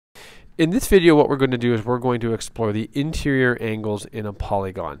In this video, what we're going to do is we're going to explore the interior angles in a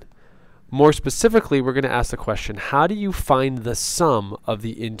polygon. More specifically, we're going to ask the question, how do you find the sum of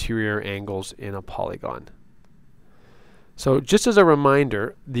the interior angles in a polygon? So just as a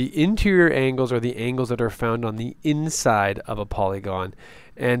reminder, the interior angles are the angles that are found on the inside of a polygon.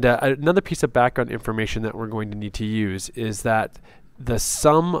 And another piece of background information that we're going to need to use is that the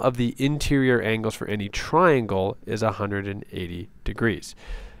sum of the interior angles for any triangle is 180 degrees.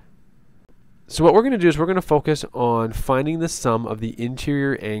 So what we're going to do is we're going to focus on finding the sum of the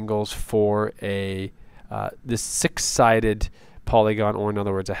interior angles for a this six-sided polygon, or in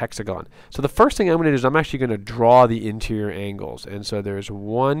other words, a hexagon. So the first thing I'm going to do is I'm actually going to draw the interior angles. And so there's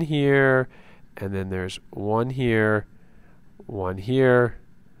one here, and then there's one here, one here,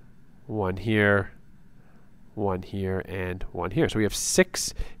 one here, one here, and one here. So we have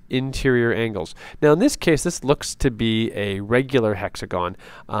 6 interior angles. Now in this case, this looks to be a regular hexagon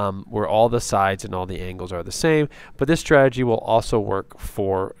where all the sides and all the angles are the same, but this strategy will also work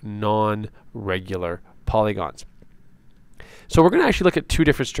for non-regular polygons. So we're going to actually look at 2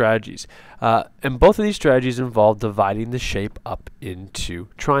 different strategies, and both of these strategies involve dividing the shape up into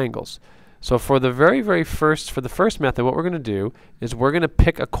triangles. So for the for the first method, what we're going to do is we're going to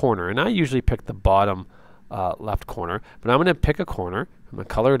pick a corner, and I usually pick the bottom left corner, but I'm going to pick a corner, I'm going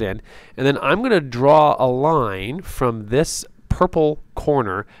to color it in, and then I'm going to draw a line from this purple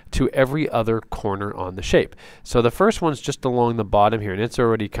corner to every other corner on the shape. So the first one's just along the bottom here, and it's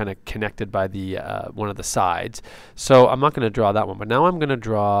already kind of connected by the one of the sides. So I'm not going to draw that one, but now I'm going to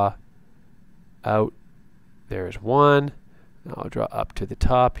draw out. There's one. Now I'll draw up to the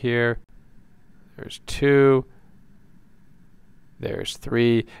top here. There's 2. There's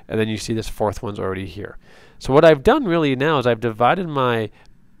 3, and then you see this 4th one's already here. So what I've done really now is I've divided my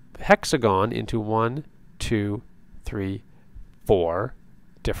hexagon into 1, 2, 3, 4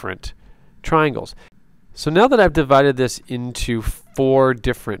 different triangles. So now that I've divided this into 4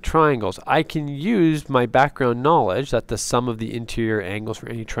 different triangles, I can use my background knowledge that the sum of the interior angles for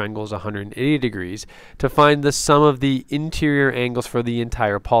any triangle is 180 degrees to find the sum of the interior angles for the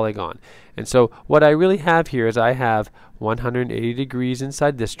entire polygon. And so what I really have here is I have 180 degrees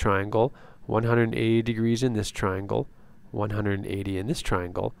inside this triangle, 180 degrees in this triangle, 180 in this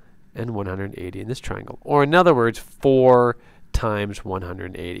triangle, and 180 in this triangle. Or in other words, 4 times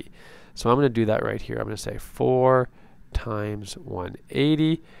 180. So I'm going to do that right here. I'm going to say 4 times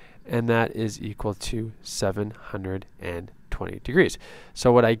 180, and that is equal to 720 degrees.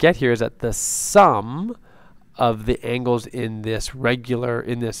 So what I get here is that the sum of the angles in this regular,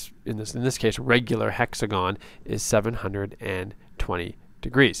 in this case, regular hexagon is 720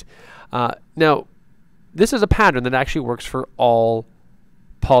 degrees. Now, this is a pattern that actually works for all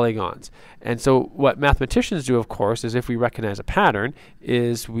polygons. And so what mathematicians do, of course, is if we recognize a pattern,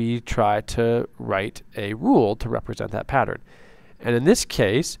 is we try to write a rule to represent that pattern. And in this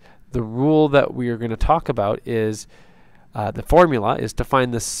case, the rule that we are going to talk about is, the formula is to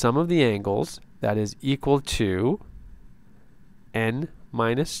find the sum of the angles that is equal to n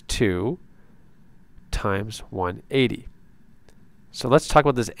minus 2 times 180. So let's talk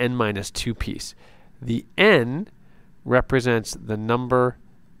about this n minus 2 piece. The n represents the number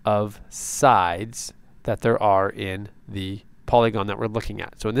of sides that there are in the polygon that we're looking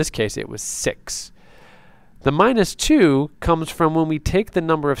at. So in this case, it was 6. The minus 2 comes from when we take the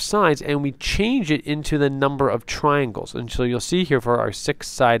number of sides and we change it into the number of triangles. And so you'll see here for our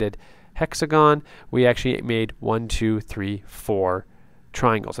 6-sided hexagon, we actually made 1, 2, 3, 4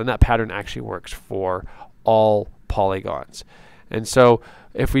 triangles. And that pattern actually works for all polygons. And so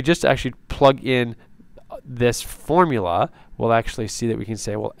if we just actually plug in this formula, we'll actually see that we can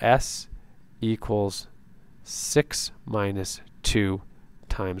say, well, S equals 6 minus 2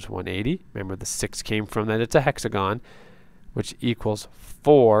 times 180. Remember, the 6 came from that it's a hexagon, which equals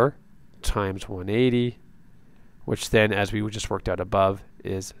 4 times 180, which then, as we just worked out above,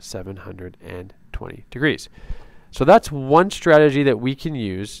 is 720 degrees. So that's one strategy that we can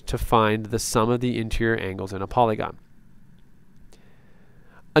use to find the sum of the interior angles in a polygon.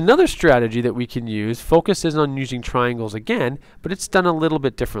 Another strategy that we can use focuses on using triangles again, but it's done a little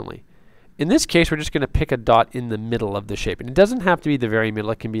bit differently. In this case, we're just going to pick a dot in the middle of the shape. And it doesn't have to be the very middle.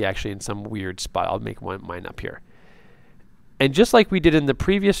 It can be actually in some weird spot. I'll make mine up here. And just like we did in the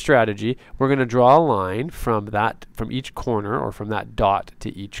previous strategy, we're going to draw a line from each corner, or from that dot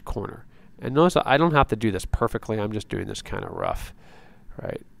to each corner. And notice I don't have to do this perfectly. I'm just doing this kind of rough.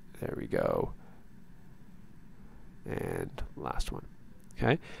 Right, there we go. And last one.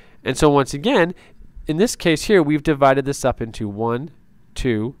 Okay, and so once again, in this case here, we've divided this up into 1,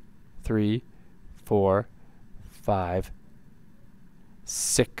 2, 3, 4, 5,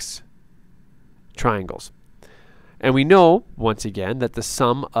 6 triangles. And we know, once again, that the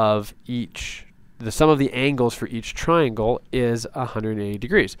sum of the angles for each triangle is 180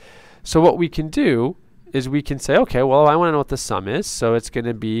 degrees. So what we can do is we can say, okay, well, I want to know what the sum is. So it's going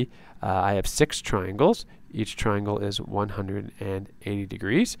to be, I have 6 triangles. Each triangle is 180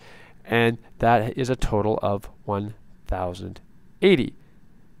 degrees. And that is a total of 1,080.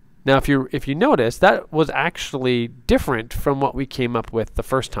 Now, if you notice, that was actually different from what we came up with the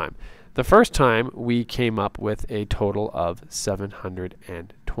first time. The first time, we came up with a total of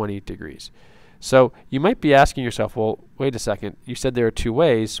 720 degrees. So you might be asking yourself, well, wait a second, you said there are 2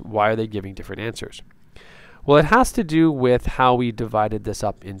 ways. Why are they giving different answers? Well, it has to do with how we divided this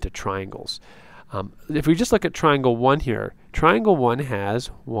up into triangles. If we just look at triangle 1 here, triangle 1 has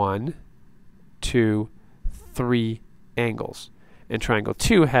 1, 2, 3 angles. And triangle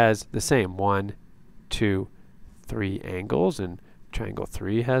 2 has the same 1, 2, 3 angles, and triangle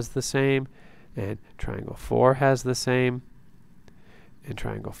 3 has the same, and triangle 4 has the same, and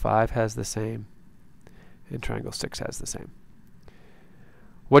triangle 5 has the same, and triangle 6 has the same.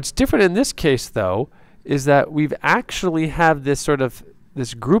 What's different in this case, though, is that we've actually have this sort of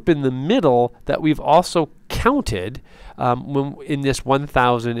this group in the middle that we've also counted in this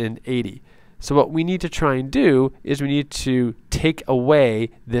 1,080. So what we need to try and do is we need to take away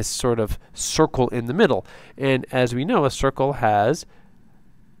this sort of circle in the middle. And as we know, a circle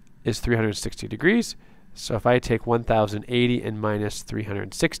is 360 degrees. So if I take 1,080 and minus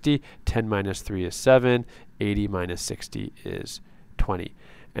 360, 10 minus 3 is 7, 80 minus 60 is 20.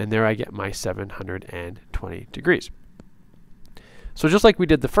 And there I get my 720 degrees. So just like we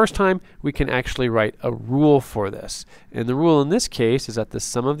did the first time, we can actually write a rule for this. And the rule in this case is that the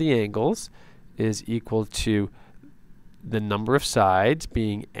sum of the angles is equal to the number of sides,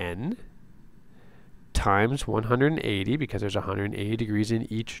 being n, times 180, because there's 180 degrees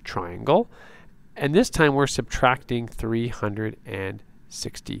in each triangle. And this time we're subtracting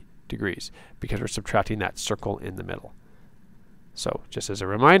 360 degrees, because we're subtracting that circle in the middle. So just as a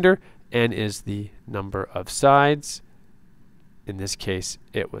reminder, n is the number of sides. In this case,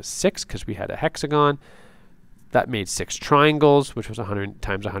 it was 6 because we had a hexagon. That made 6 triangles, which was 100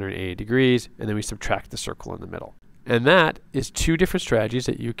 times 180 degrees, and then we subtract the circle in the middle. And that is 2 different strategies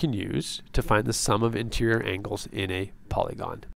that you can use to find the sum of interior angles in a polygon.